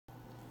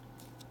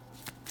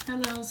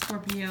Hello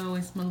Scorpio,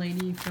 it's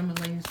Maladys from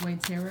Maladys Way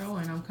Tarot,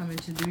 and I'm coming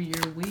to do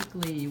your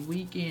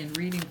weekend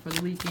reading for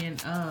the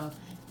weekend of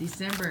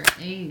December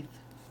 8th,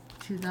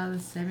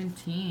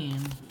 2017.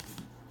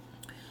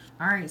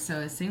 Alright,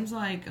 so it seems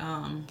like,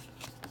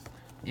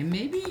 it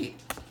may be,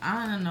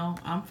 I don't know,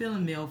 I'm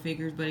feeling male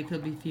figures, but it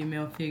could be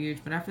female figures,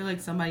 but I feel like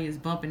somebody is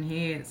bumping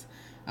heads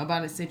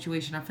about a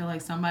situation. I feel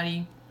like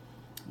somebody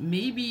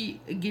may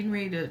be getting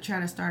ready to try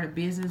to start a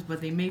business,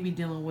 but they may be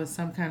dealing with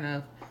some kind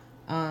of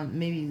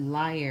maybe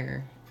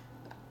liar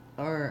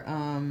or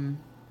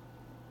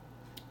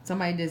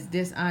somebody that's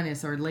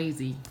dishonest or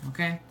lazy.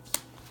 Okay.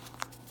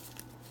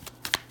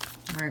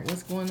 All right,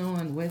 what's going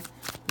on with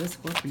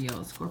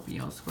Scorpio for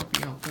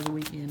the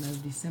weekend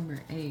of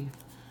December 8th,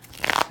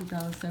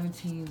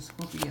 2017?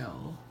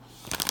 Scorpio,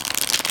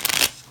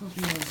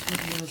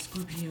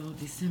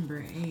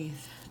 December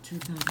 8th,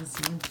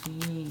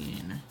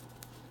 2017.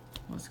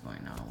 What's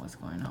going on,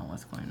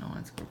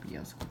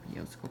 Scorpio?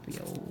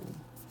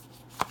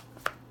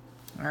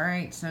 All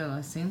right, so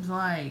it seems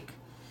like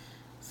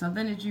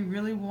something that you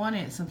really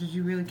wanted, something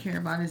you really care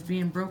about is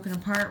being broken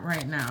apart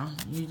right now.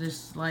 You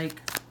just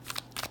like,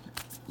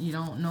 you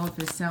don't know if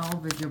it's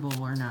salvageable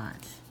or not.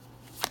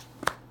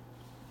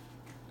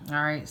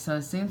 All right, so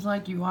it seems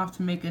like you off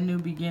to make a new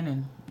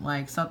beginning.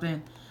 Like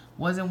something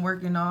wasn't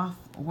working out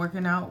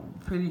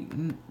pretty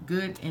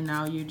good, and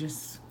now you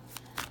just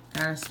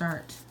gotta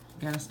start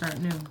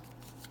new,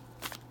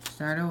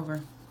 start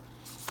over.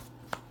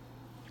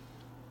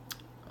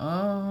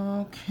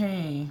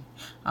 Okay,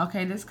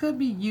 this could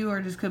be you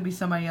or this could be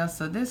somebody else.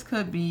 So this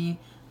could be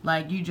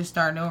like you just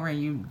starting over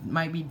and you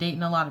might be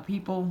dating a lot of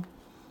people,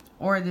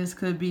 or this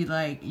could be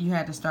like you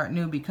had to start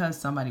new because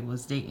somebody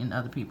was dating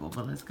other people.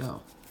 But let's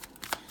go.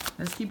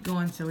 Let's keep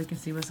going so we can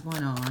see what's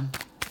going on.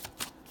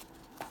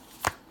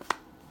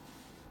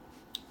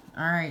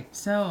 Alright,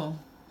 so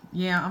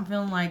yeah, I'm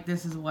feeling like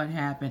this is what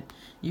happened.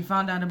 You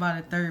found out about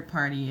a third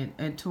party.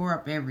 It tore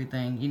up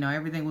everything. You know,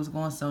 everything was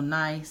going so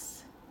nice.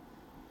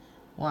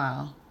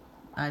 Wow,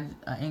 an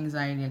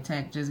anxiety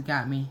attack just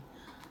got me.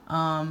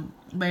 But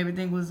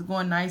everything was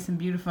going nice and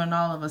beautiful, and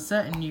all of a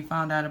sudden you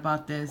found out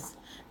about this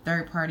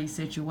third party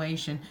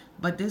situation.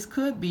 But this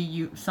could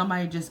be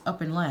somebody just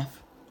up and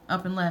left,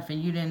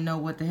 and you didn't know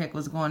what the heck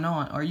was going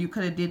on. Or you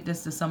could have did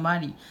this to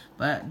somebody,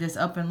 but this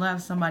up and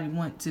left, somebody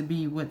went to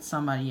be with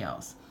somebody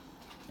else.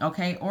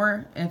 Okay,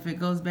 or if it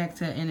goes back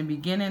to in the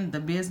beginning,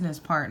 the business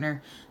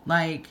partner,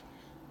 like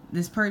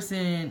this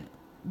person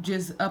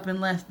just up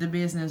and left the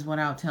business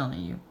without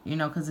telling you, you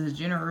know, because it's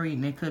general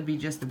reading. It could be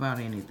just about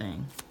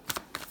anything.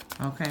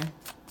 Okay.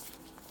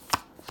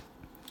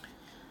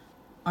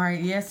 All right.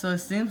 Yeah. So it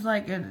seems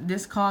like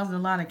this caused a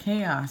lot of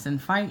chaos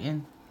and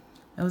fighting.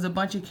 It was a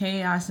bunch of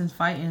chaos and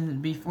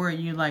fighting before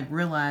you like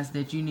realized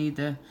that you need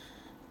to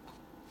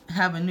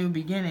have a new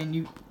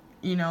beginning.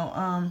 You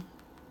know,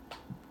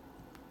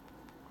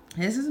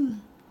 it's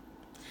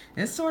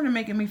sort of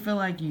making me feel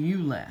like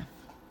you left.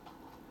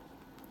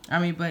 I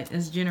mean, but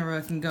it's general.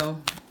 It can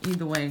go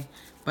either way.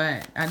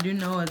 But I do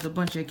know it's a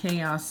bunch of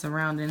chaos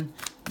surrounding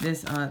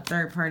this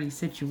third-party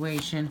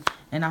situation.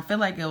 And I feel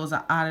like it was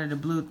an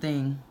out-of-the-blue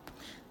thing.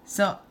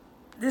 So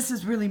this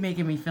is really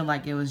making me feel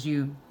like it was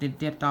you that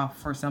dipped off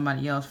for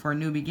somebody else for a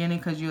new beginning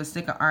because you were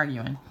sick of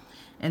arguing.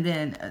 And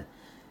then,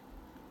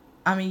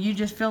 I mean, you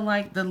just feel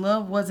like the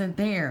love wasn't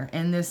there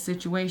in this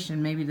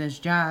situation. Maybe this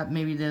job,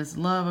 maybe this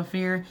love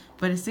affair.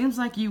 But it seems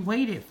like you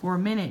waited for a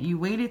minute. You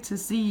waited to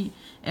see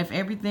if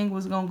everything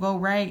was going to go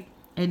right.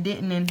 It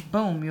didn't, and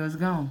boom, you was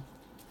gone.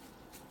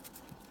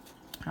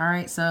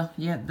 Alright, so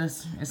yeah,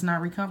 it's not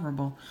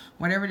recoverable.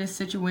 Whatever this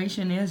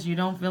situation is, you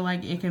don't feel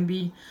like it can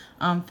be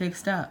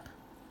fixed up.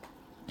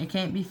 It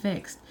can't be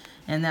fixed.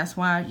 And that's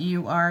why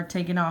you are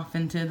taking off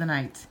into the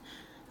night,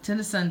 to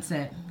the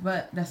sunset.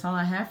 But that's all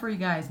I have for you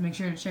guys. Make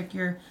sure to check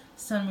your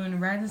sun, moon,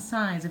 and rising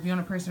signs. If you want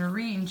a personal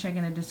reading, check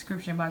in the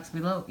description box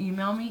below.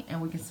 Email me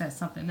and we can set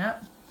something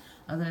up.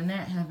 Other than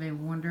that, have a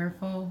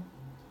wonderful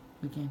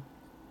weekend.